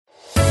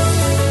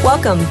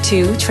Welcome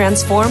to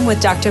Transform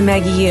with Dr.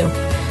 Maggie U,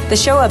 the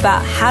show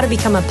about how to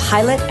become a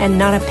pilot and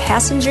not a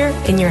passenger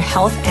in your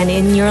health and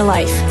in your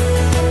life.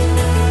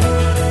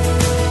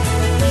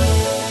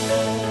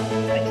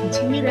 I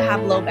continue to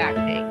have low back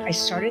pain. I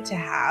started to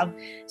have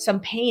some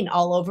pain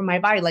all over my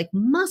body, like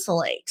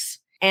muscle aches.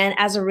 And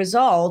as a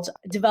result,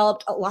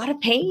 developed a lot of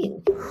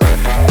pain.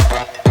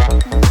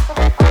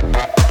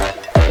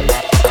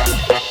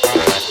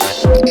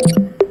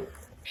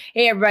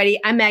 Hey everybody,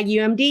 I'm Maggie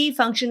UMD,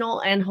 functional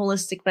and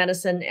holistic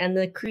medicine, and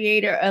the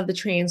creator of the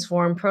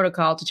Transform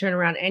protocol to turn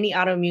around any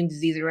autoimmune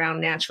disease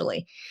around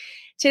naturally.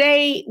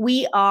 Today,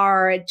 we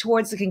are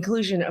towards the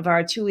conclusion of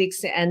our 2 weeks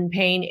to end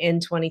pain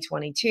in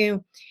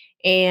 2022.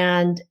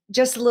 And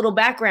just a little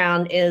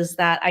background is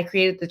that I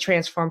created the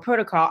Transform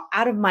protocol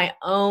out of my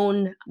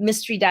own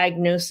mystery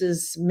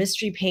diagnosis,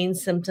 mystery pain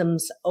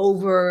symptoms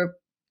over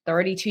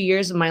 32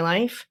 years of my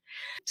life.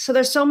 So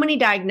there's so many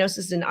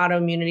diagnoses in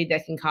autoimmunity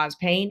that can cause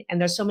pain, and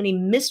there's so many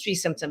mystery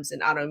symptoms in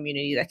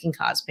autoimmunity that can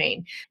cause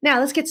pain. Now,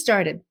 let's get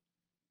started.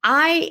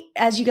 I,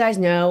 as you guys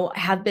know,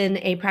 have been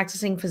a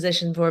practicing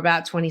physician for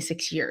about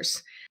 26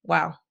 years.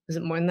 Wow, is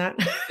it more than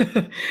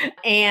that?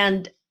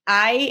 And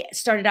I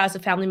started out as a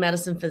family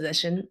medicine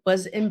physician,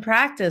 was in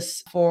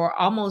practice for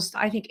almost,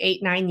 I think,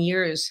 8-9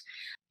 years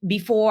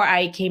before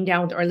I came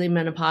down with early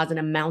menopause and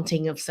a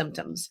mounting of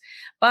symptoms.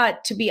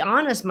 But to be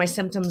honest, my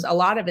symptoms, a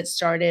lot of it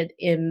started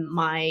in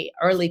my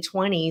early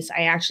 20s.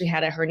 I actually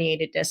had a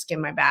herniated disc in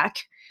my back.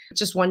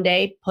 Just one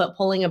day,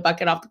 pulling a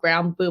bucket off the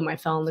ground, boom, I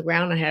fell on the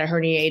ground. I had a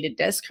herniated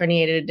disc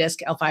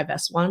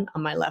L5S1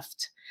 on my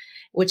left,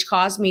 which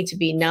caused me to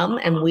be numb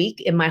and weak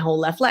in my whole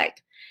left leg.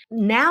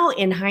 Now,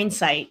 in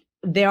hindsight,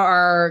 there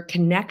are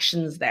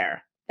connections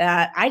there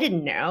that I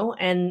didn't know.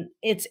 And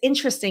it's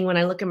interesting when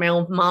I look at my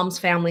own mom's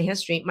family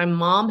history. My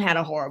mom had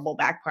a horrible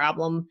back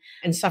problem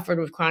and suffered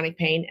with chronic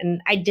pain. And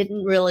I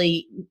didn't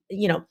really,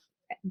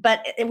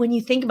 but when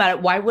you think about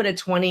it, why would a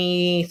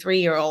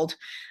 23-year-old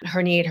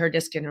herniate her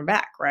disc in her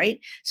back, right?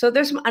 So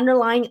there's some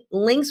underlying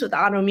links with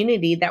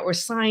autoimmunity that were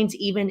signs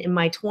even in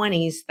my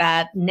 20s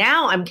that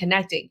now I'm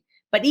connecting.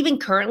 But even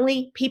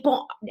currently,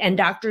 people and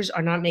doctors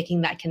are not making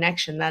that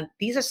connection, that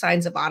these are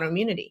signs of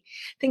autoimmunity.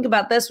 Think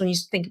about this when you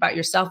think about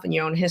yourself and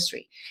your own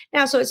history.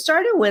 Now, so it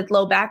started with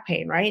low back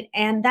pain, right?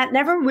 And that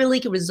never really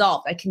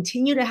resolved. I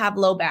continue to have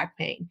low back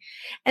pain.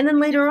 And then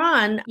later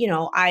on,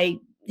 I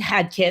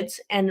had kids.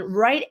 And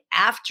right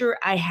after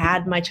I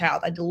had my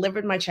child, I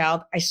delivered my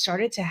child, I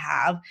started to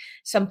have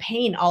some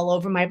pain all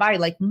over my body,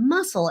 like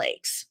muscle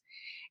aches.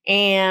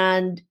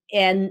 And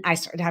I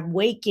started to have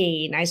weight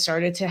gain. I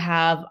started to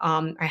have,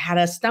 I had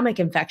a stomach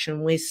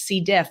infection with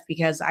C. diff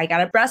because I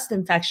got a breast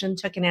infection,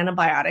 took an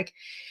antibiotic.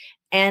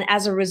 And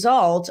as a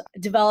result,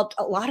 developed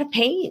a lot of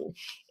pain.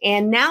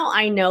 And now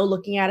I know,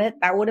 looking at it,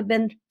 that would have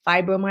been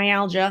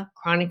fibromyalgia,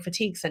 chronic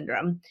fatigue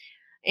syndrome.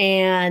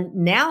 And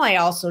now I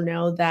also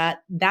know that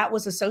that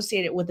was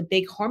associated with a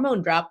big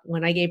hormone drop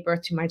when I gave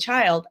birth to my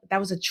child. That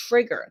was a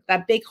trigger.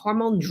 That big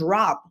hormone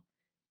drop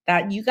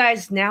that you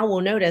guys now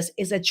will notice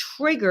is a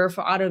trigger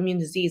for autoimmune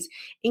disease,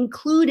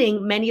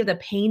 including many of the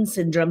pain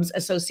syndromes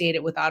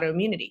associated with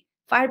autoimmunity.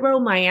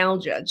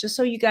 Fibromyalgia, just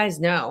so you guys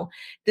know,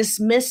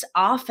 dismissed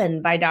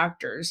often by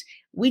doctors.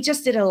 We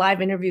just did a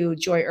live interview with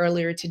Joy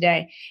earlier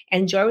today,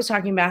 and Joy was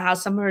talking about how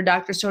some of her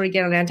doctors started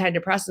getting on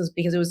antidepressants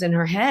because it was in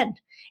her head.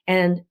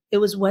 And it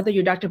was whether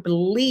your doctor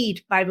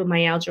believed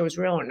fibromyalgia was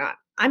real or not.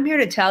 I'm here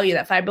to tell you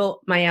that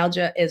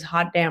fibromyalgia is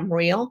hot damn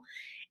real.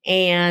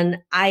 And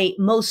I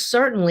most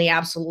certainly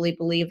absolutely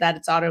believe that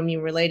it's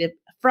autoimmune related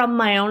from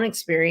my own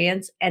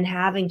experience and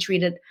having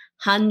treated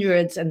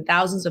hundreds and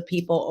thousands of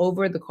people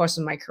over the course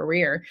of my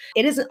career.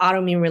 It isn't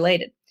autoimmune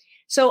related.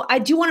 So I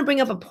do want to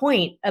bring up a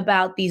point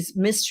about these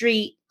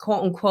mystery,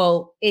 quote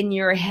unquote, in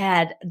your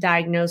head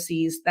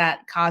diagnoses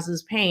that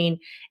causes pain.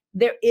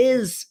 There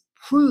is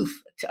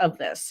proof of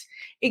this.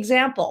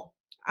 Example,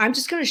 I'm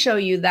just going to show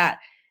you that,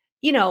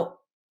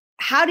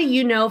 how do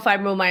you know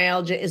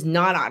fibromyalgia is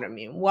not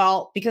autoimmune?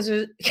 Well, because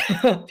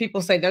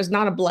people say there's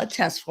not a blood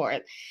test for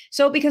it.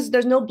 So because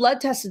there's no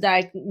blood test to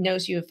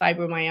diagnose you with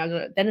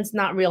fibromyalgia, then it's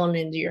not real and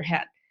into your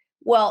head.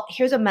 Well,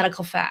 here's a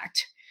medical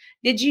fact.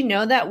 Did you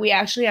know that we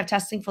actually have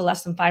testing for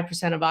less than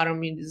 5% of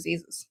autoimmune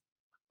diseases?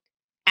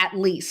 At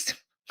least,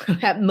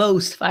 at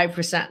most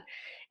 5%.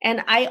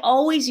 And I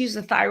always use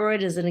the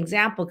thyroid as an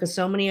example because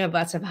so many of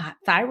us have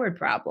thyroid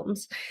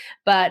problems.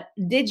 But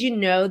did you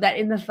know that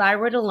in the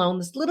thyroid alone,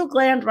 this little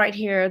gland right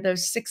here,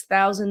 there's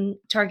 6,000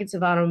 targets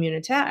of autoimmune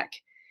attack.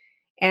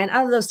 And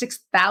out of those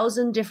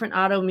 6,000 different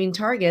autoimmune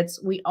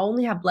targets, we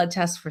only have blood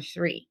tests for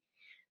 3.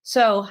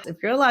 So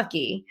if you're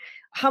lucky,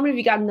 how many of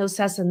you gotten those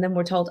tests and then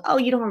we're told, oh,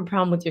 you don't have a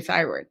problem with your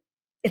thyroid?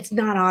 It's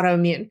not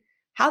autoimmune.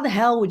 How the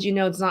hell would you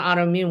know it's not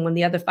autoimmune when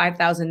the other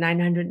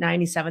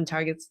 5,997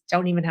 targets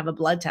don't even have a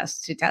blood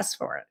test to test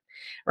for it,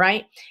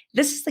 right?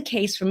 This is the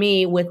case for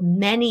me with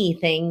many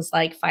things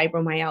like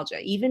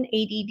fibromyalgia, even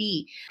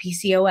ADD,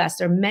 PCOS.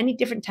 There are many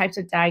different types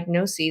of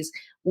diagnoses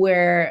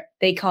where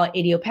they call it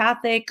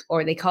idiopathic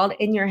or they call it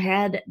in your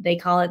head. They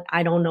call it,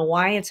 I don't know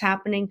why it's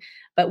happening,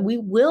 but we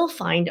will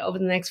find over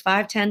the next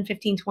 5, 10,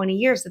 15, 20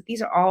 years that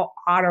these are all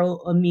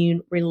autoimmune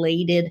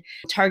related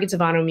targets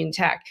of autoimmune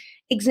attack.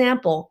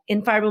 Example,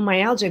 in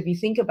fibromyalgia, if you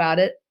think about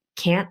it,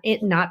 can't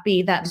it not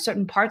be that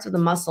certain parts of the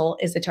muscle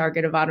is the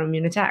target of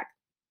autoimmune attack?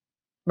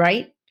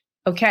 Right?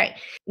 Okay.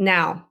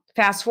 Now,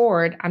 fast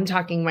forward, I'm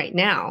talking right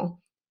now.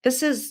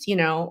 This is,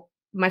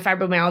 my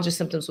fibromyalgia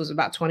symptoms was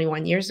about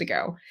 21 years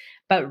ago.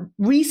 But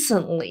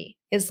recently,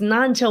 it's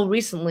not until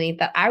recently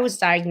that I was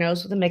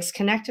diagnosed with a mixed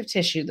connective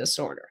tissue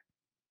disorder.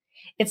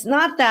 It's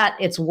not that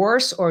it's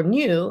worse or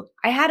new.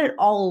 I had it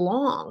all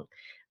along,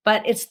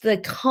 but it's the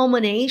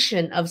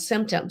culmination of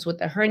symptoms with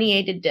the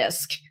herniated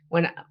disc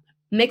when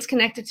mixed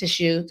connective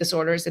tissue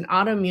disorders and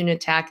autoimmune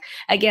attack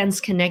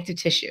against connective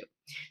tissue.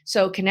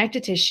 So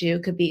connective tissue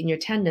could be in your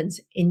tendons,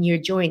 in your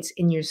joints,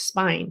 in your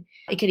spine.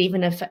 It could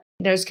even affect,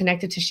 there's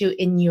connective tissue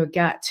in your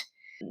gut.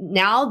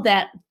 Now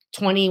that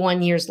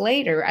 21 years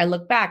later, I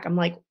look back, I'm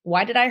like,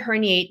 why did I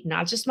herniate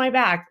not just my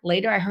back?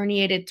 Later, I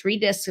herniated 3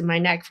 discs in my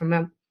neck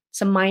from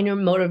some minor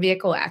motor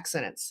vehicle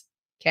accidents.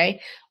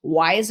 Okay.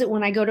 Why is it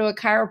when I go to a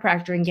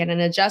chiropractor and get an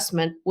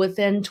adjustment,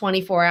 within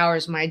 24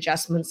 hours, my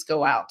adjustments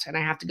go out and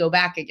I have to go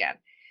back again?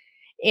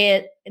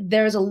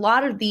 There's a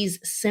lot of these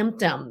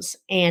symptoms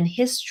and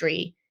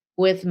history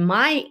with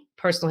my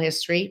personal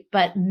history,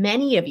 but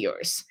many of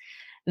yours,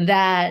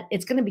 that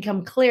it's going to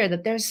become clear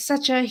that there's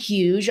such a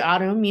huge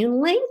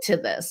autoimmune link to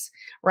this,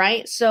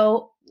 right?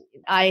 So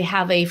I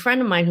have a friend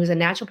of mine who's a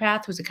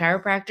naturopath, who's a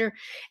chiropractor,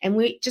 and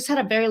we just had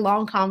a very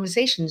long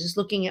conversation just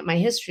looking at my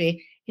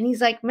history. And he's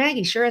like,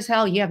 Maggie, sure as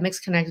hell, you have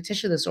mixed connective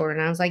tissue disorder.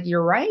 And I was like,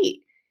 you're right.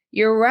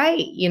 You're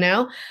right,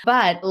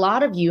 but a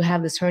lot of you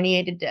have this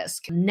herniated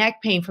disc,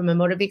 neck pain from a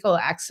motor vehicle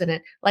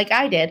accident, like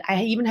I did.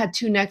 I even had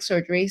 2 neck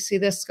surgeries. See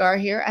this scar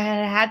here? I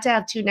had to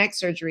have 2 neck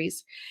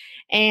surgeries.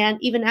 And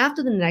even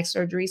after the neck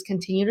surgeries,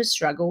 continue to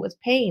struggle with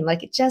pain.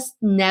 Like it just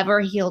never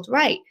healed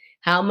right.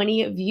 How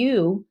many of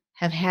you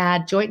have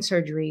had joint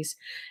surgeries,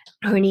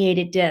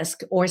 herniated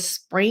disc, or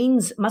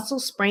sprains, muscle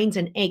sprains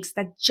and aches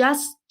that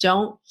just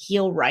don't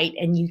heal right?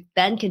 And you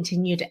then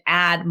continue to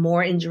add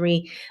more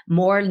injury,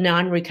 more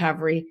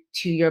non-recovery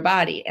to your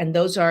body. And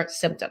those are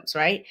symptoms,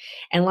 right?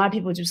 And a lot of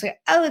people just say,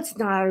 oh, it's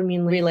not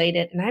autoimmune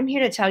related. And I'm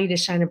here to tell you to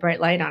shine a bright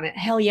light on it.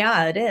 Hell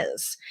yeah, it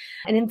is.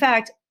 And in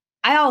fact,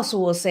 I also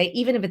will say,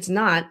 even if it's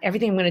not,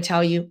 everything I'm going to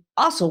tell you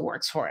also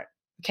works for it.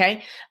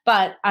 Okay.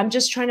 But I'm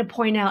just trying to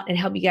point out and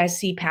help you guys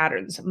see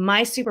patterns.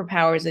 My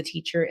superpower as a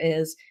teacher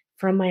is,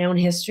 from my own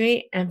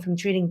history and from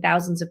treating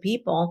thousands of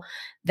people,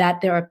 that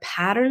there are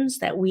patterns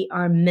that we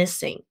are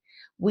missing.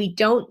 We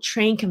don't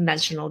train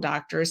conventional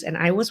doctors, and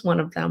I was one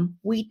of them.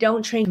 We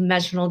don't train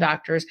conventional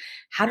doctors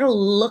how to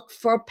look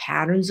for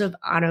patterns of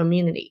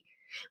autoimmunity.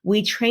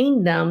 We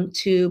train them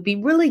to be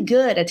really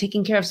good at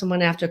taking care of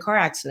someone after a car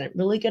accident,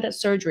 really good at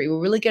surgery. We're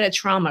really good at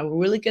trauma.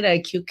 We're really good at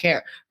acute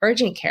care,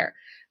 urgent care.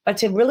 But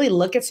to really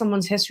look at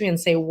someone's history and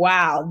say,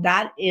 wow,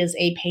 that is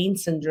a pain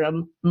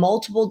syndrome,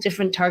 multiple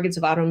different targets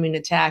of autoimmune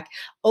attack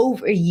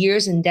over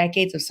years and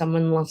decades of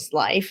someone's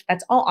life,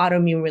 that's all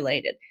autoimmune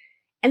related.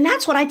 And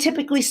that's what I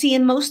typically see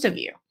in most of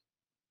you.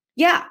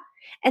 Yeah.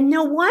 And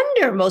no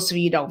wonder most of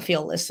you don't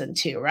feel listened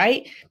to,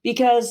 right?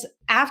 Because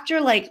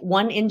after like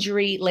one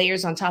injury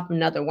layers on top of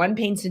another, one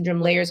pain syndrome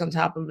layers on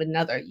top of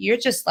another, you're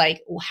just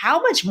like, well, how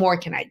much more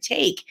can I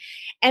take?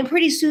 And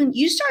pretty soon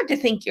you start to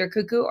think you're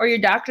cuckoo, or your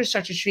doctor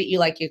starts to treat you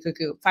like you're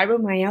cuckoo.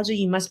 Fibromyalgia,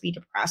 you must be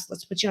depressed.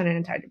 Let's put you on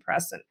an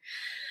antidepressant.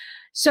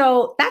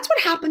 So that's what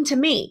happened to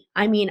me.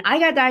 I mean, I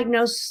got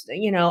diagnosed,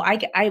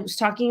 I was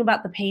talking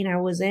about the pain I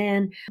was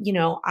in,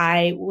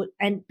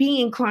 and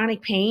being in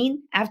chronic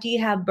pain after you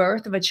have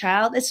birth of a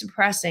child, it's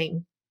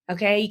depressing.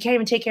 Okay. You can't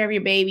even take care of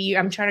your baby.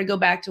 I'm trying to go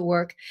back to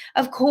work.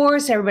 Of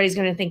course, everybody's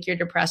going to think you're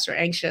depressed or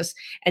anxious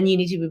and you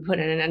need to be put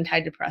in an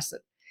antidepressant.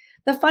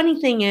 The funny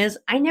thing is,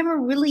 I never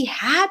really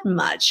had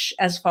much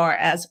as far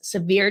as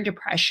severe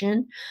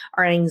depression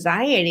or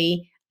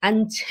anxiety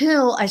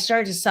until I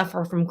started to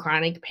suffer from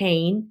chronic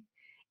pain.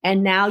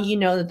 And now you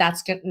know that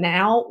that's good.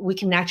 Now we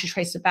can actually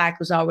trace it back. It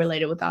was all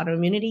related with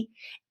autoimmunity.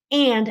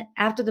 And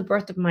after the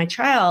birth of my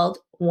child,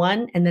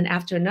 one and then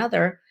after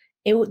another,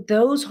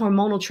 those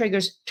hormonal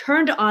triggers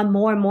turned on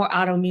more and more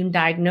autoimmune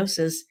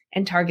diagnosis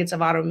and targets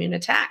of autoimmune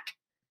attack.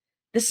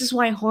 This is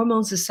why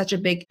hormones is such a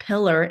big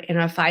pillar in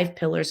our 5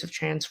 pillars of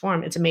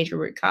transform. It's a major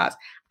root cause.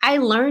 I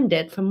learned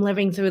it from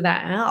living through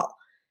that hell,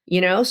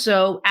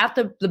 so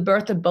after the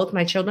birth of both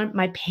my children,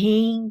 my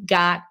pain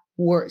got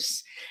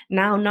worse.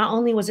 Now, not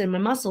only was it in my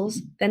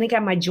muscles, then it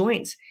got my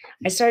joints.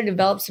 I started to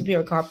develop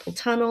severe carpal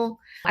tunnel.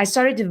 I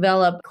started to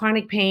develop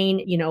chronic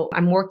pain.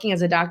 I'm working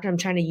as a doctor. I'm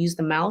trying to use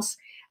the mouse.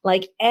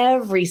 Like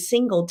every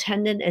single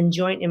tendon and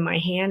joint in my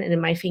hand and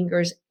in my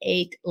fingers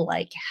ached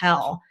like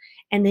hell,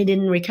 and they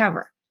didn't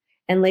recover.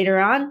 And later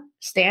on,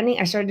 standing,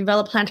 I started to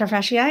develop plantar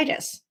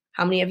fasciitis.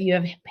 How many of you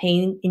have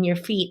pain in your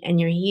feet and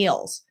your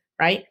heels,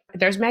 right?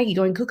 There's Maggie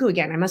going cuckoo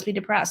again. I must be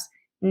depressed.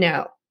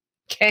 No.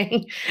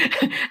 Okay.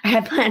 I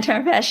had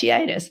plantar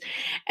fasciitis.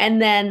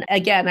 And then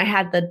again, I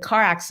had the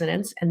car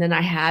accidents, and then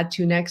I had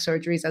two neck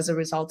surgeries as a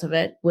result of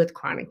it with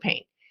chronic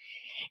pain.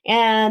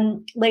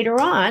 And later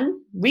on,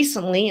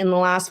 recently in the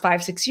last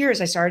 5, 6 years,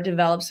 I started to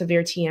develop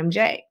severe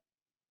TMJ.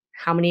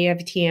 How many have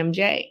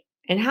TMJ?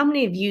 And how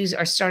many of you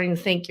are starting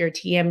to think your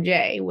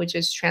TMJ, which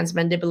is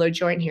transmandibular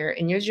joint here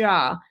in your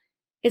jaw,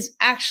 is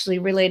actually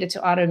related to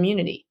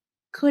autoimmunity?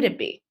 Could it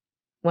be?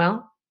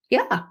 Well,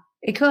 yeah,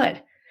 it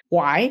could.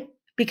 Why?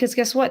 Because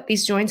guess what?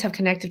 These joints have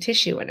connective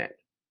tissue in it.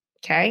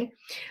 Okay.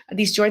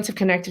 These joints have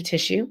connective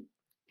tissue.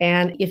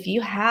 And if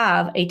you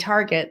have a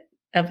target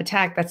of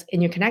attack that's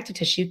in your connective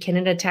tissue, can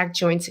it attack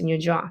joints in your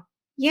jaw?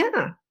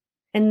 Yeah.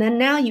 And then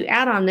now you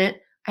add on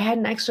it, I had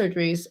neck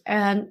surgeries,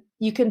 and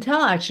you can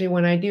tell actually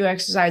when I do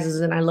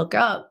exercises and I look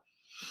up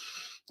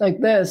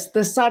like this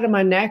side of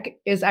my neck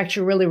is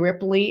actually really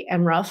ripply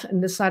and rough,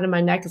 and this side of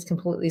my neck is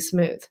completely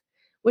smooth,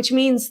 which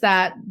means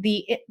that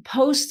the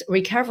post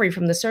recovery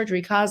from the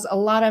surgery caused a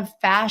lot of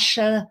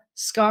fascia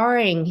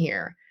scarring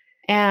here.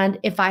 And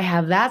if I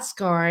have that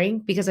scarring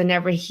because I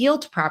never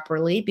healed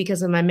properly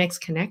because of my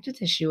mixed connective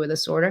tissue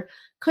disorder,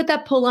 could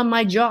that pull on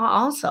my jaw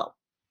also?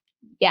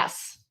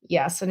 Yes,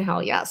 yes, and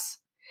hell yes.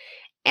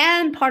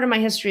 And part of my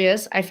history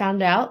is I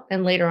found out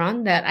and later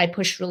on that I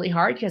pushed really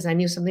hard because I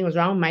knew something was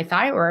wrong with my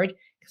thyroid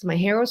because my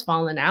hair was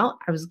falling out.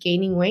 I was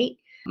gaining weight.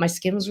 My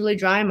skin was really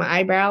dry. My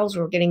eyebrows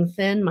were getting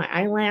thin. My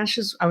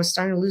eyelashes, I was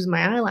starting to lose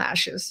my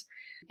eyelashes.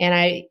 And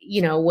I,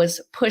 was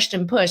pushed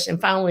and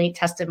finally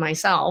tested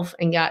myself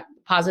and got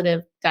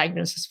positive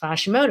diagnosis for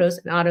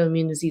Hashimoto's, an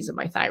autoimmune disease of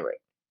my thyroid.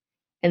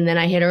 And then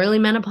I hit early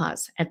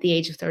menopause at the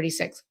age of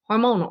 36,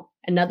 hormonal,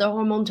 another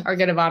hormone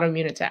target of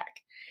autoimmune attack.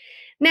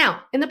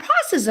 Now, in the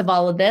process of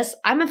all of this,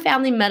 I'm a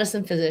family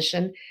medicine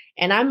physician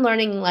and I'm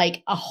learning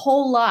like a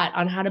whole lot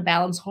on how to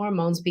balance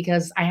hormones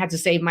because I had to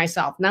save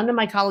myself. None of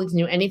my colleagues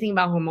knew anything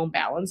about hormone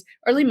balance.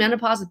 Early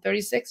menopause at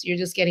 36, you're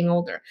just getting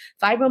older.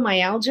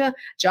 Fibromyalgia,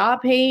 jaw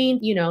pain,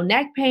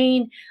 neck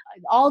pain,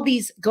 all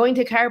these going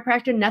to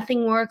chiropractor,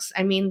 nothing works.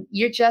 I mean,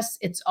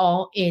 it's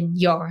all in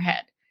your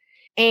head.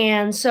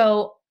 And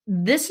so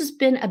this has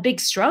been a big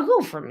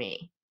struggle for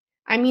me.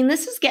 I mean,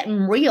 this is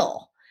getting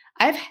real.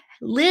 I've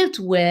lived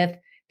with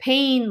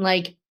pain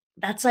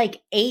that's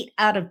like 8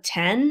 out of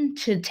 10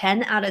 to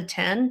 10 out of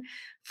 10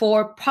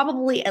 for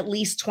probably at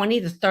least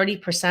 20 to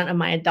 30% of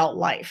my adult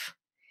life.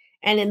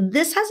 And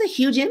this has a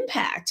huge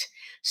impact.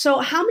 So,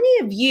 how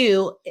many of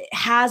you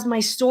has my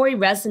story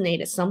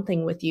resonated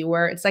something with you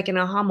where it's like an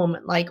aha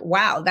moment, like,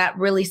 wow, that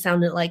really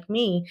sounded like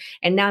me.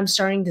 And now I'm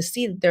starting to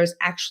see that there's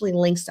actually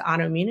links to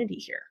autoimmunity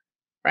here,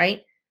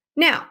 right?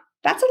 Now,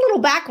 that's a little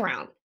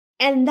background.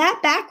 And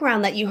that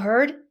background that you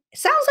heard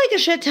sounds like a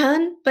shit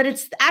ton, but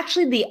it's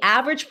actually the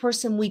average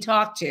person we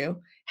talk to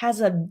has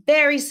a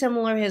very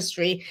similar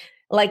history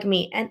like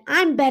me. And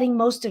I'm betting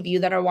most of you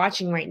that are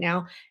watching right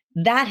now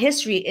that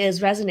history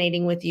is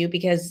resonating with you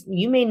because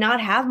you may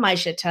not have my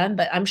shit ton,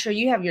 but I'm sure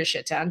you have your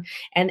shit ton.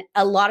 And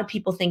a lot of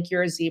people think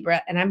you're a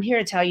zebra. And I'm here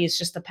to tell you it's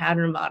just a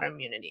pattern of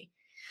autoimmunity.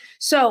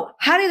 So,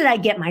 how did I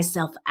get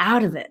myself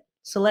out of it?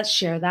 So, let's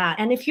share that.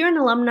 And if you're an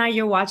alumni,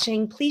 you're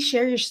watching, please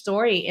share your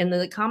story in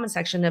the comment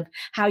section of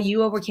how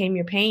you overcame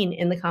your pain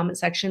in the comment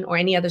section or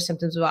any other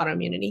symptoms of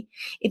autoimmunity.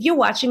 If you're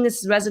watching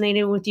this is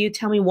resonating with you,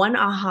 tell me one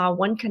aha,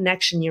 one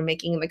connection you're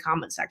making in the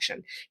comment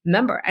section.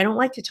 Remember, I don't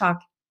like to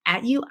talk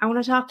at you, I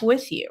want to talk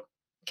with you.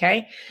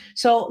 Okay.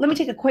 So, let me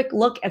take a quick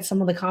look at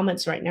some of the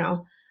comments right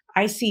now.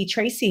 I see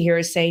Tracy here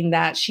is saying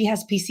that she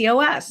has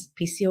PCOS.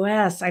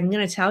 PCOS, I'm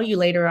going to tell you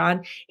later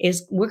on,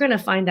 is we're going to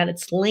find that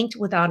it's linked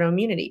with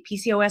autoimmunity.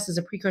 PCOS is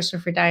a precursor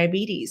for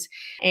diabetes,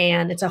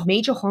 and it's a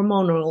major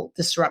hormonal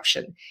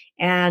disruption.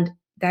 And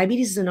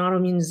diabetes is an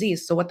autoimmune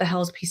disease. So what the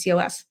hell is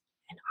PCOS?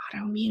 An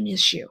autoimmune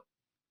issue.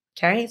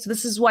 Okay, so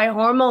this is why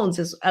hormones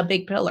is a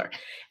big pillar.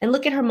 And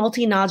look at her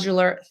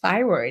multinodular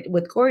thyroid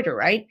with goiter,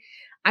 right?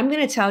 I'm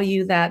going to tell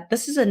you that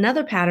this is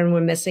another pattern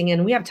we're missing,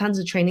 and we have tons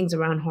of trainings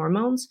around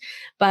hormones.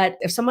 But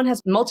if someone has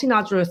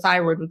multinodular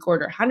thyroid with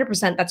goiter,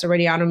 100% that's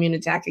already autoimmune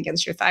attack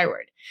against your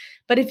thyroid.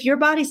 But if your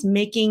body's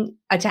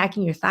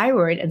attacking your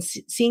thyroid and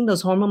seeing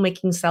those hormone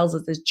making cells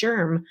as a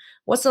germ,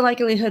 what's the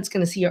likelihood it's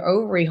going to see your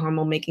ovary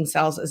hormone making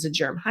cells as a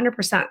germ?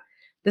 100%.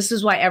 This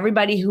is why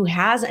everybody who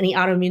has any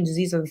autoimmune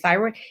disease of the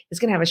thyroid is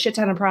going to have a shit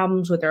ton of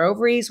problems with their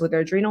ovaries, with their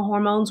adrenal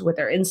hormones, with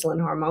their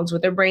insulin hormones,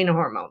 with their brain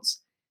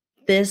hormones.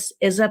 This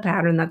is a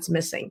pattern that's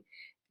missing,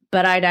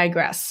 but I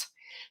digress.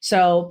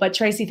 So, but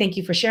Tracy, thank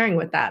you for sharing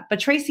with that. But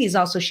Tracy is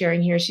also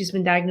sharing here. She's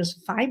been diagnosed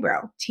with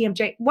fibro,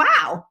 TMJ.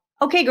 Wow.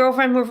 Okay,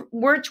 girlfriend,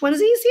 we're twinsies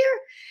here.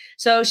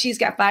 So she's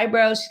got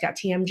fibro, she's got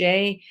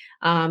TMJ,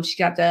 she's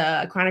got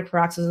the chronic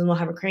paroxysmal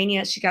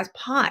hemicrania, she got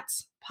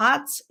POTS.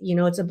 POTS,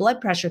 it's a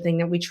blood pressure thing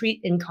that we treat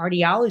in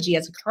cardiology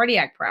as a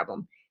cardiac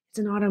problem. It's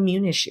an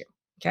autoimmune issue.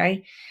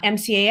 Okay.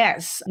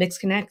 MCAS, mixed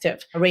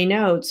connective.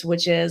 Raynaud's,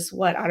 which is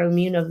what?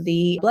 Autoimmune of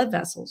the blood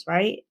vessels,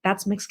 right?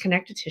 That's mixed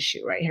connective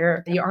tissue right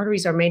here. Your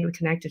arteries are made with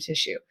connective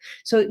tissue.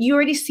 So you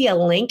already see a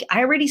link. I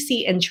already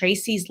see in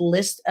Tracy's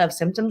list of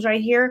symptoms right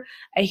here,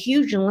 a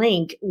huge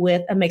link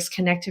with a mixed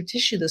connective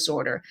tissue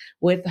disorder,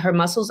 with her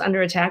muscles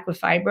under attack with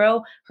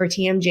fibro, her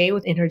TMJ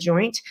within her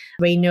joint,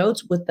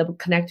 Raynaud's with the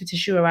connective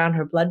tissue around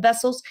her blood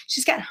vessels.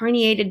 She's got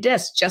herniated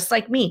discs, just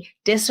like me.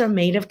 Discs are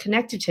made of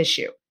connective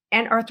tissue.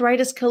 And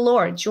arthritis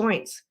galore,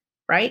 joints,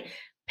 right?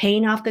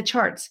 Pain off the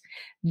charts.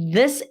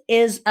 This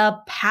is a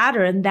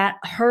pattern that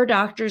her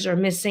doctors are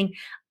missing.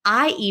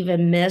 I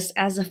even miss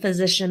as a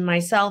physician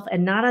myself.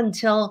 And not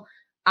until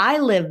I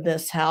lived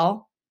this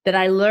hell that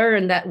I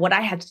learned that what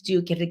I had to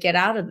do to get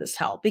out of this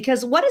hell.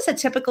 Because what is a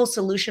typical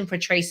solution for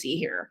Tracy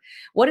here?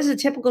 What is a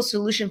typical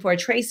solution for a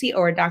Tracy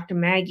or a Dr.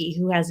 Maggie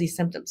who has these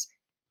symptoms?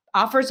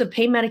 Offers of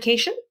pain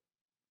medication,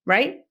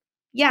 right?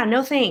 Yeah,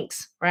 no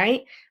thanks,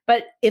 right?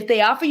 But if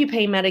they offer you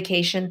pain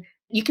medication,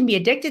 you can be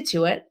addicted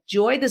to it.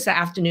 Joy this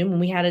afternoon, when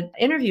we had an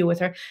interview with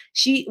her,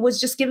 she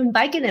was just given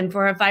Vicodin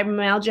for her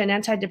fibromyalgia and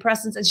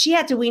antidepressants, and she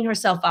had to wean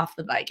herself off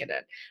the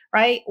Vicodin,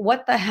 right?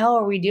 What the hell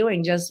are we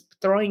doing just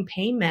throwing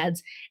pain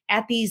meds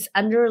at these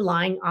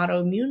underlying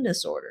autoimmune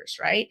disorders,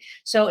 right?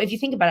 So if you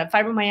think about it,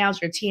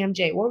 fibromyalgia or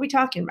TMJ, what are we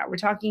talking about? We're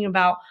talking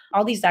about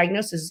all these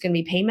diagnoses is going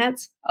to be pain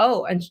meds.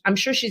 Oh, and I'm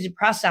sure she's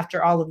depressed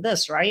after all of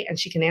this, right? And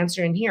she can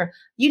answer in here.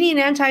 You need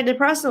an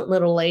antidepressant,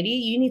 little lady.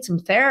 You need some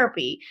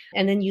therapy.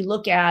 And then you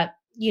look at,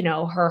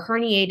 her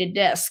herniated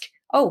disc.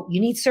 Oh,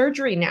 you need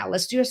surgery now.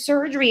 Let's do a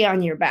surgery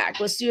on your back.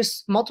 Let's do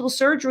multiple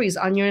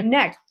surgeries on your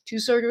neck. 2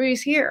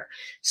 surgeries here.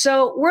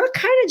 So we're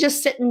kind of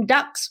just sitting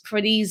ducks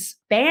for these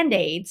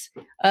Band-Aids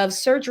of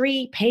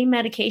surgery, pain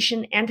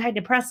medication,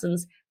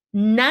 antidepressants,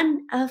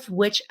 none of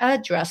which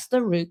address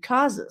the root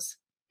causes.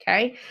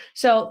 Okay.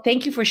 So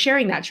thank you for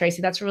sharing that,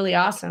 Tracy. That's really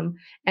awesome.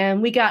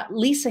 And we got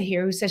Lisa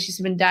here who says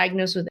she's been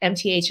diagnosed with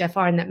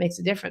MTHFR and that makes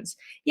a difference.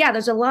 Yeah,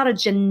 there's a lot of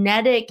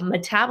genetic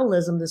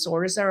metabolism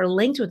disorders that are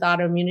linked with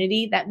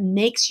autoimmunity that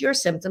makes your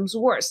symptoms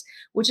worse,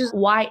 which is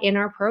why in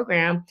our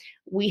program,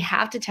 we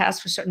have to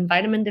test for certain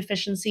vitamin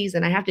deficiencies,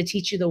 and I have to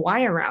teach you the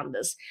why around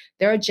this.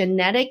 There are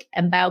genetic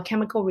and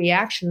biochemical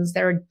reactions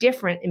that are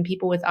different in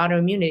people with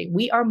autoimmunity.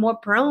 We are more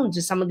prone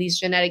to some of these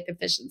genetic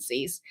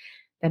deficiencies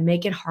that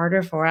make it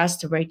harder for us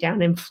to break down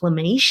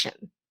inflammation.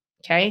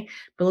 Okay.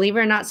 Believe it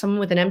or not, someone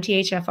with an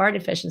MTHFR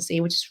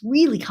deficiency, which is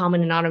really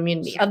common in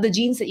autoimmunity, of the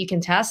genes that you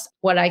can test,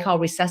 what I call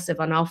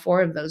recessive on all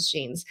 4 of those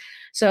genes.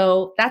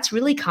 So that's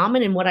really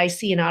common. And what I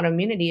see in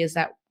autoimmunity is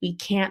that we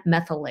can't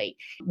methylate,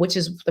 which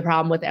is the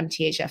problem with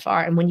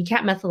MTHFR. And when you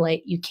can't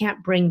methylate, you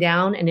can't bring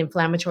down an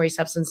inflammatory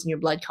substance in your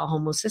blood called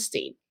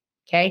homocysteine.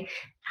 Okay.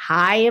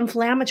 High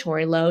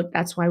inflammatory load.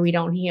 That's why we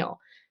don't heal.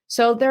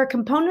 So there are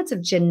components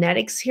of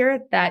genetics here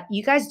that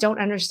you guys don't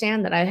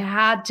understand that I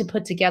had to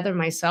put together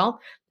myself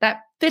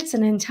that fits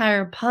an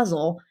entire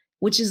puzzle,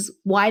 which is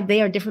why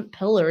they are different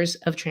pillars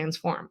of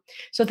Transform.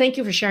 So thank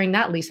you for sharing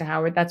that, Lisa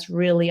Howard. That's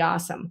really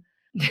awesome.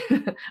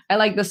 I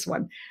like this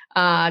one.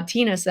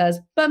 Tina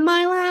says, but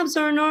my labs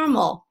are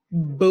normal.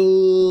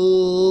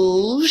 Bullshit.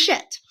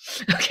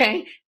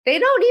 Okay. They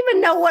don't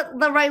even know what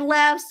the right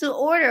labs to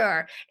order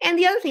are. And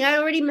the other thing I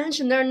already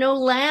mentioned, there are no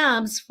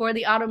labs for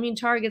the autoimmune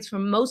targets for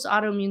most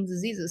autoimmune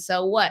diseases.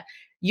 So what?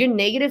 You're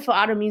negative for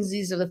autoimmune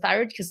disease of the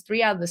thyroid because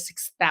 3 out of the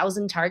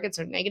 6,000 targets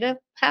are negative?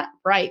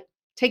 Right.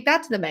 Take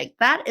that to the bank.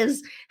 That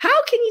is,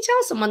 how can you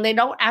tell someone they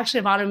don't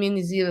actually have autoimmune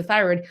disease of the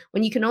thyroid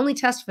when you can only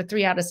test for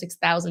 3 out of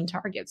 6,000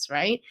 targets,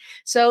 right?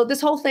 So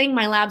this whole thing,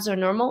 my labs are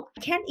normal.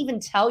 I can't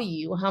even tell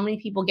you how many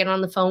people get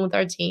on the phone with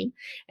our team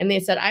and they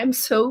said, I'm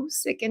so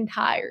sick and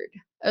tired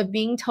of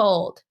being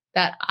told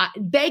that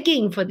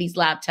begging for these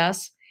lab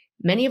tests,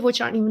 many of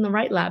which aren't even the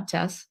right lab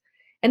tests,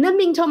 and then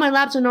being told my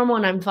labs are normal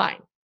and I'm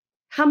fine.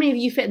 How many of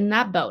you fit in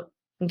that boat?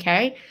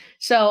 Okay.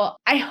 So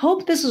I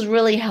hope this was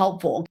really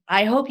helpful.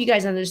 I hope you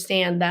guys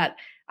understand that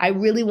I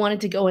really wanted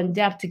to go in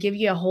depth to give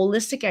you a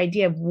holistic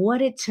idea of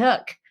what it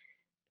took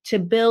to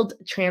build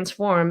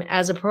Transform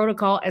as a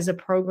protocol, as a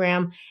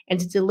program, and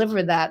to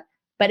deliver that.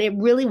 But it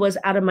really was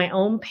out of my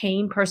own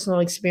pain, personal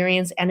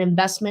experience, and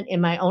investment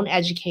in my own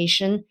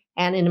education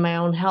and in my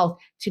own health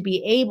to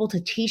be able to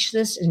teach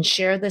this and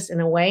share this in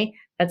a way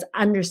that's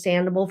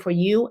understandable for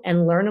you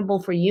and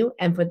learnable for you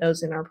and for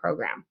those in our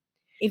program.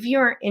 If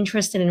you're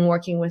interested in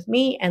working with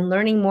me and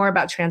learning more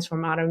about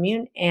Transform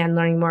Autoimmune and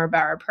learning more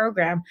about our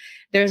program,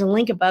 there's a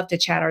link above to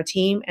chat our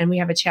team, and we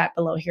have a chat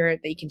below here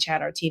that you can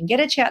chat our team. Get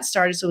a chat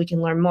started so we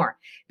can learn more,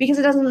 because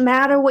it doesn't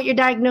matter what your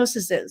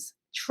diagnosis is.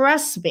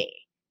 Trust me,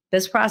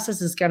 this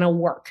process is going to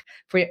work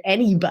for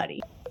anybody.